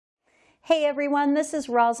Hey everyone, this is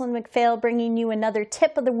Rozalind MacPhail bringing you another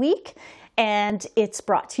tip of the week, and it's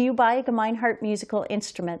brought to you by Gemeinhart Musical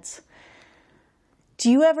Instruments.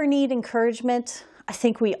 Do you ever need encouragement? I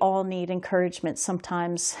think we all need encouragement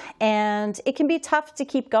sometimes, and it can be tough to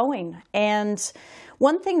keep going. And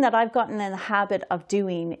one thing that I've gotten in the habit of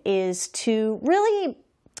doing is to really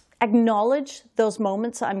acknowledge those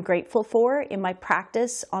moments I'm grateful for in my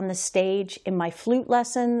practice on the stage, in my flute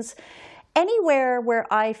lessons, anywhere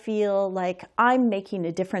where I feel like I'm making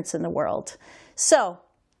a difference in the world. So,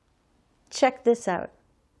 check this out.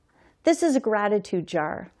 This is a gratitude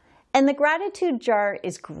jar. And the gratitude jar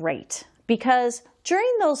is great because during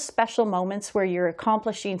those special moments where you're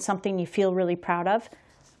accomplishing something you feel really proud of,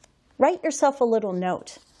 write yourself a little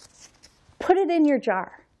note. Put it in your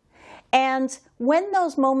jar. And when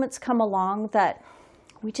those moments come along that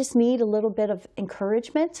we just need a little bit of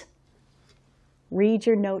encouragement, read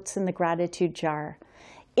your notes in the gratitude jar.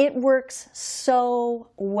 It works so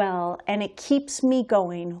well, and it keeps me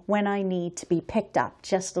going when I need to be picked up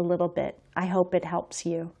just a little bit. I hope it helps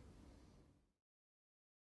you.